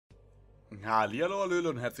Hallihallo, Hallöle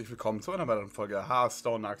und herzlich willkommen zu einer weiteren Folge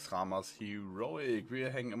Hearthstone Naxxramas Heroic. Wir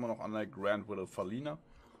hängen immer noch an der Grand Widow Faerlina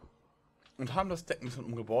und haben das Deck ein bisschen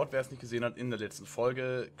umgebaut. Wer es nicht gesehen hat in der letzten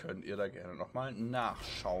Folge, könnt ihr da gerne nochmal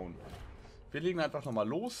nachschauen. Wir legen einfach nochmal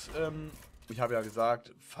los. Ich habe ja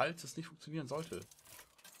gesagt, falls es nicht funktionieren sollte,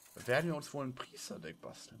 werden wir uns wohl ein Priester-Deck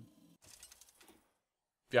basteln.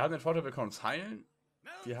 Wir haben den Vorteil, wir können uns heilen.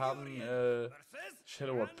 Wir haben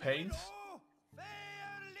Shadow of Paint.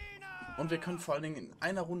 Und wir können vor allen Dingen in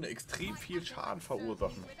einer Runde extrem viel Schaden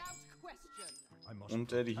verursachen.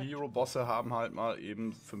 Und die Hero-Bosse haben halt mal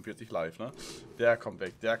eben 45 Life, ne? Der kommt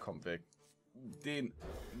weg, der kommt weg. Den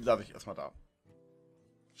lasse ich erstmal da.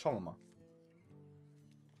 Schauen wir mal.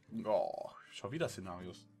 Oh, schon wieder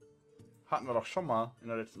Szenarios. Hatten wir doch schon mal in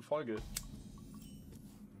der letzten Folge.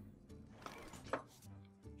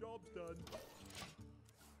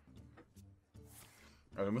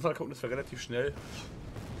 Also wir müssen halt gucken, dass wir relativ schnell...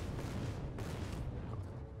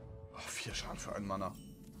 4 Schaden für einen Mana.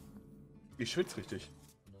 Ich schwitze richtig.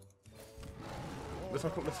 Wir müssen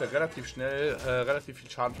mal gucken, dass wir relativ schnell relativ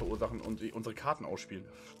viel Schaden verursachen und unsere Karten ausspielen.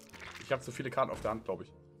 Ich habe zu viele Karten auf der Hand, glaube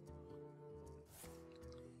ich.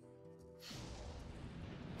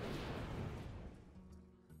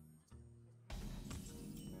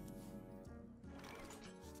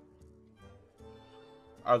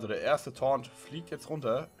 Also der erste Taunt fliegt jetzt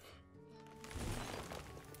runter.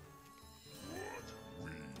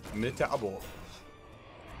 Mit der Abo.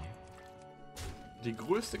 Die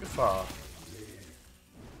größte Gefahr.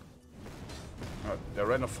 Ja, der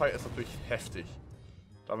Rain of Fire ist natürlich heftig.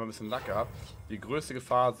 Da haben wir ein bisschen Lack gehabt. Die größte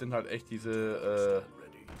Gefahr sind halt echt diese...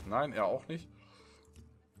 nein, er auch nicht.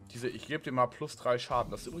 Diese, ich gebe dir mal +3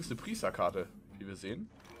 Schaden. Das ist übrigens eine Priesterkarte, wie wir sehen.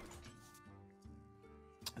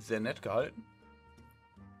 Sehr nett gehalten.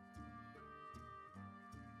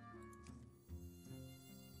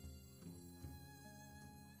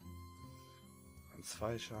 Und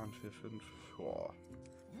 2 Schaden, 4, 5. Boah.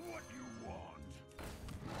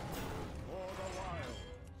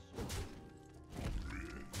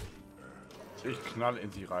 Ich knall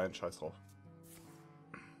in sie rein, scheiß drauf.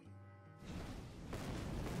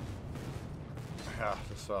 Ja,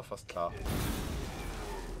 das war fast klar.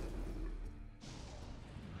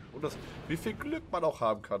 Und das, wie viel Glück man auch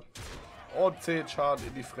haben kann. Und 10 Schaden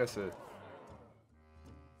in die Fresse.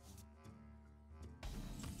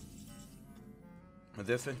 Und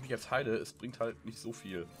selbst wenn ich mich jetzt heile, es bringt halt nicht so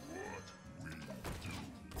viel.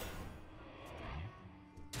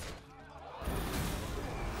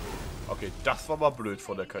 Okay, das war mal blöd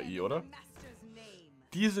von der KI, oder?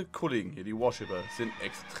 Diese Kollegen hier, die Worshipper, sind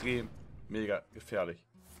extrem mega gefährlich.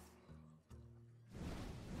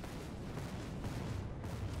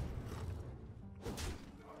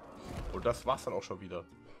 Und das war's dann auch schon wieder.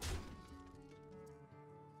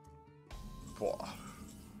 Boah.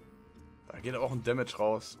 Da geht auch ein Damage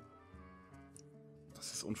raus.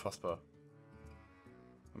 Das ist unfassbar.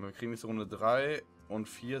 Und wir kriegen jetzt Runde 3 und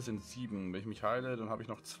 4 sind 7. Wenn ich mich heile, dann habe ich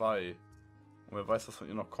noch 2. Und wer weiß, was von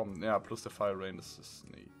ihr noch kommt. Ja, plus der Fire Rain, das ist...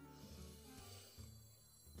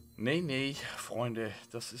 Nee. Nee, Freunde.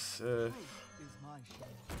 Das ist...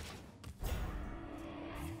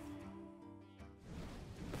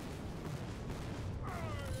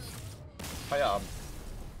 Feierabend.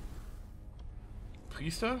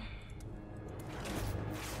 Priester?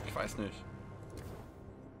 Ich weiß nicht.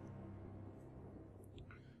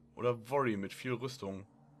 Oder Worry mit viel Rüstung.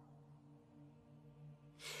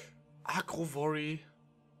 Agro-Worry.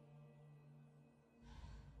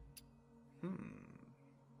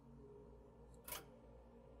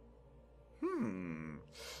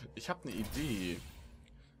 Ich habe eine Idee.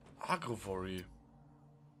 Agro-Worry.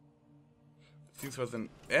 Beziehungsweise ein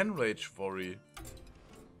Enrage-Worry.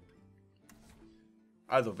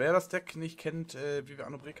 Also, wer das Deck nicht kennt, wie wir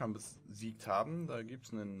Anno Brekan besiegt haben, da gibt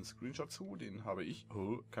es einen Screenshot zu, den habe ich.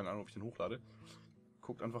 Oh, keine Ahnung, ob ich den hochlade.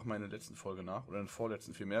 Guckt einfach mal in der letzten Folge nach, oder in der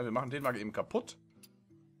vorletzten vielmehr. Wir machen den mal eben kaputt.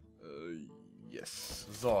 Yes.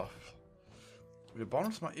 So. Wir bauen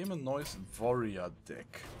uns mal eben ein neues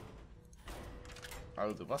Warrior-Deck.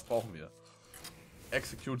 Also, was brauchen wir?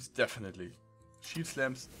 Executes definitely. Shield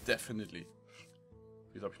Slams definitely.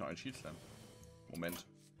 Wieso habe ich noch einen Shield Slam? Moment.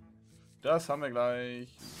 Das haben wir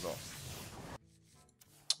gleich. So.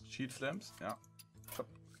 Shield Slams, ja.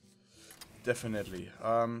 Definitely.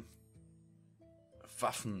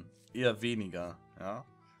 Waffen eher weniger, ja.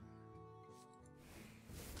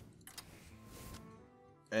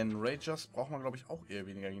 Enragers braucht man, glaube ich, auch eher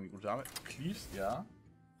weniger gegen die gute Dame. Cleaves, ja.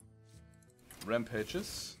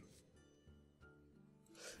 Rampages.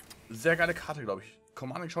 Sehr geile Karte, glaube ich.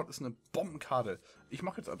 Commanding Shot ist eine Bombenkarte. Ich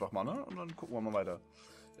mache jetzt einfach mal, ne? Und dann gucken wir mal weiter.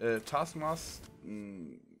 Taskmaster.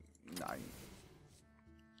 Nein.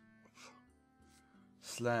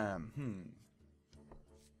 Slam.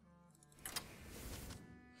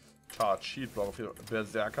 Charge, Shield, Block,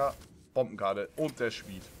 Berserker, Bombengarde und der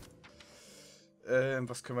Schmied.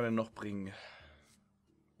 Was können wir denn noch bringen?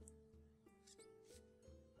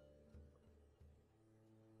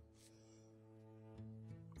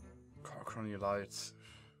 Chronie Lights.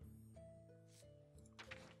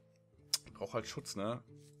 Ich brauche halt Schutz, ne?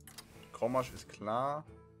 Graumarsch ist klar.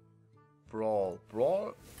 Brawl.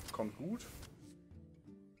 Brawl kommt gut.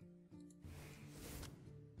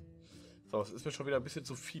 So, es ist mir schon wieder ein bisschen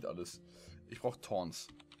zu viel alles. Ich brauche Taunts.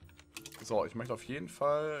 So, ich möchte auf jeden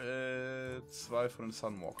Fall 2 von den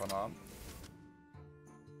Sunwalkern haben.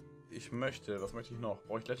 Ich möchte, was möchte ich noch?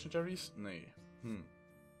 Brauche ich Legendaries? Nee.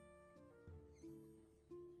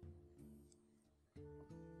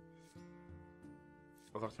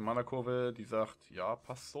 Was sagt die Mana-Kurve? Die sagt, ja,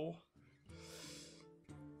 passt so.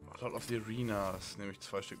 Lord of the Arenas nehme ich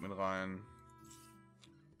 2 Stück mit rein.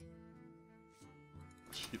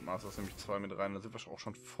 Shieldmasters nehme ich 2 mit rein, da sind wir auch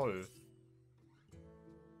schon voll.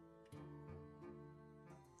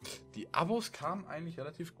 Die Abos kamen eigentlich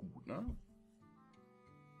relativ gut, ne?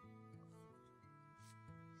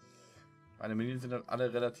 Meine Minions sind dann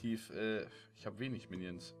alle relativ, ich habe wenig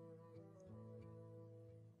Minions.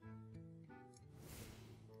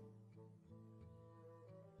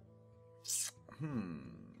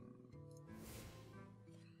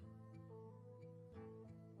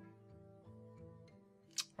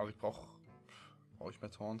 Also ich brauche ich mehr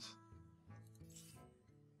Taunts.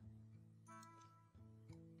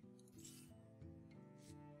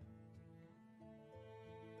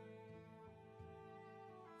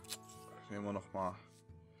 Nehmen wir noch mal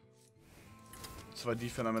 2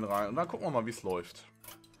 Defender mit rein und dann gucken wir mal, wie es läuft.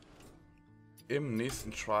 Im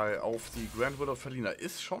nächsten Try auf die Grand Widow Faerlina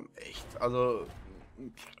ist schon echt, also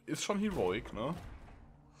ist schon heroic, ne?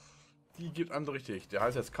 Die gibt einem so richtig. Der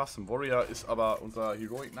heißt jetzt Custom Warrior, ist aber unser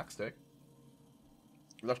Heroic Nax-Deck.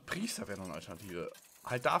 Wie gesagt, Priester wäre noch eine Alternative.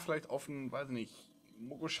 Halt da vielleicht auf einen, weiß ich nicht,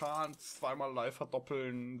 Mogoshan zweimal live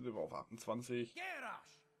verdoppeln, sind wir auf 28.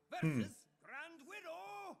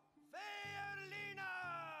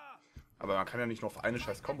 Aber man kann ja nicht nur auf eine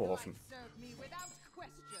scheiß Combo hoffen.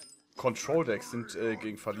 Control-Decks sind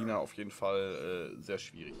gegen Faerlina auf jeden Fall sehr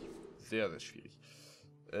schwierig. Sehr, sehr schwierig.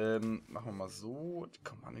 Machen wir mal so. Die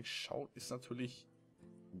Commanding Shout ist natürlich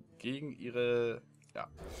gegen ihre, ja,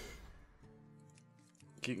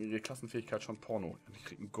 gegen ihre Klassenfähigkeit schon Porno. Ich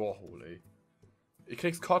krieg einen Gorehole, ey. Ich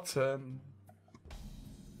krieg's kotzen.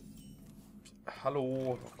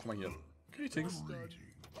 Hallo. Oh, guck mal hier. Greetings.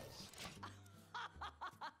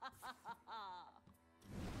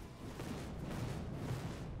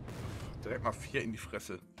 Direkt mal 4 in die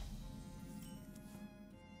Fresse.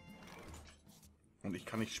 Und ich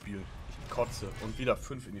kann nicht spielen. Ich kotze. Und wieder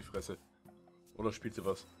 5 in die Fresse. Oder spielt sie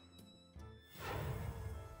was?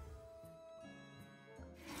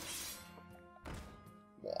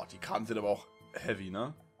 Boah, die Karten sind aber auch heavy,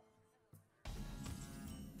 ne?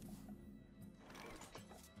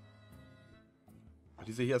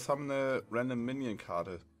 Diese hier haben eine Random Minion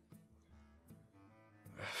Karte.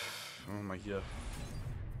 Machen wir mal hier.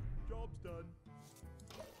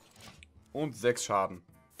 Und 6 Schaden.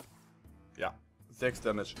 Ja. 6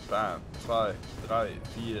 Damage. Bam. 2, 3,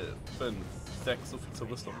 4, 5, 6. So viel zur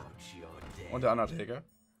Rüstung. Und der Undertaker.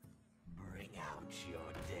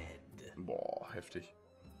 Boah, heftig.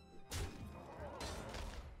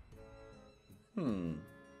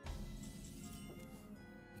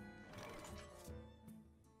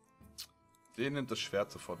 Den nimmt das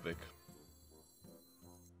Schwert sofort weg.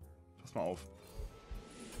 Pass mal auf.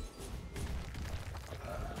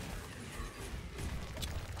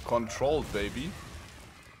 Control, Baby.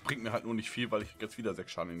 Bringt mir halt nur nicht viel, weil ich jetzt wieder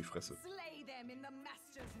 6 Schaden in die Fresse.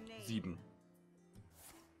 7.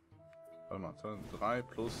 Warte mal, 3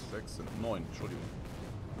 plus 6 sind 9. Entschuldigung.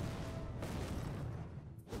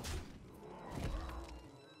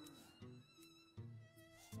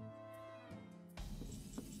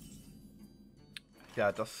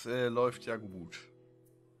 Ja, das läuft ja gut.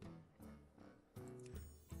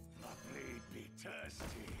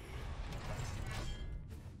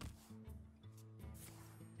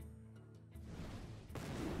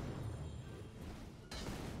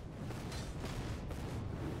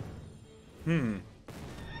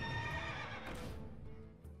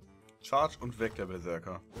 Charge und weg der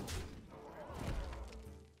Berserker.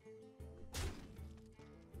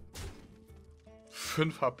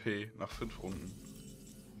 HP nach 5 Runden.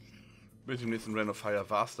 Mit dem nächsten Rain of Fire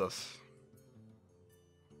war's das.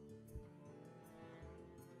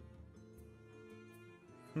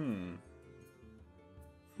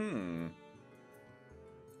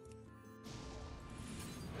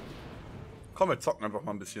 Komm, wir zocken einfach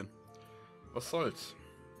mal ein bisschen. Was soll's?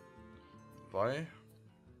 Bei...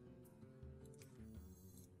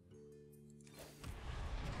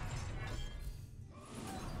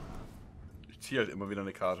 Ich ziehe halt immer wieder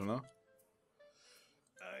eine Karte, ne?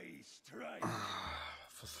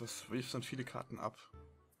 Was wirft dann viele Karten ab?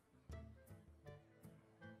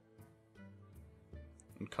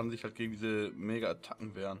 Und kann sich halt gegen diese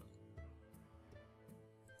Mega-Attacken wehren.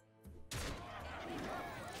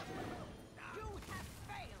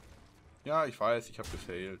 Ja, ich weiß, ich habe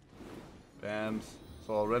gefailt. Bams.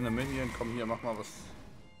 So, Random Minion, komm hier, mach mal was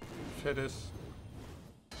Fettes.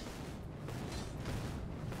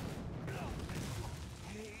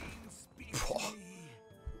 Boah.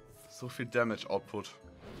 So viel Damage Output.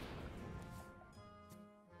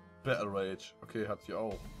 Battle Rage. Okay, hat sie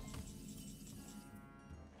auch.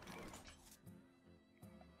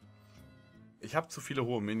 Ich habe zu viele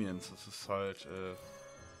hohe Minions. Das ist halt,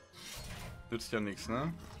 nützt ja nichts,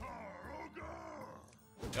 ne?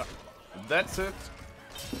 Ja, that's it.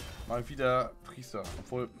 Mal wieder Priester.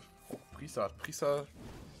 Obwohl, Priester.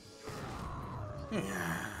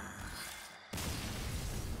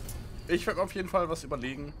 Ich werde auf jeden Fall was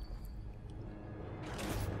überlegen,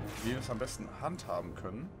 wie wir es am besten handhaben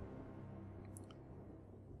können.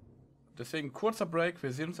 Deswegen kurzer Break.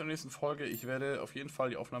 Wir sehen uns in der nächsten Folge. Ich werde auf jeden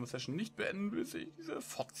Fall die Aufnahmesession nicht beenden, bis ich diese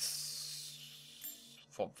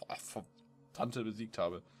Tante besiegt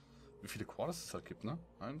habe. Wie viele Quarters es halt gibt, ne?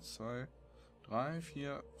 1, 2, 3,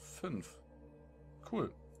 4, 5.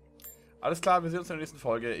 Cool. Alles klar, wir sehen uns in der nächsten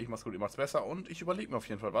Folge. Ich mach's gut, ihr macht's besser und ich überlege mir auf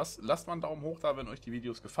jeden Fall was. Lasst mal einen Daumen hoch da, wenn euch die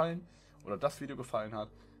Videos gefallen oder das Video gefallen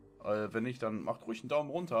hat. Wenn nicht, dann macht ruhig einen Daumen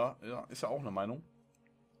runter. Ja, ist ja auch eine Meinung.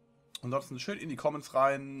 Ansonsten schön in die Comments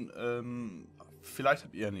rein. Vielleicht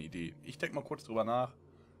habt ihr eine Idee. Ich denke mal kurz drüber nach.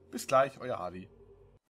 Bis gleich, euer Hadi.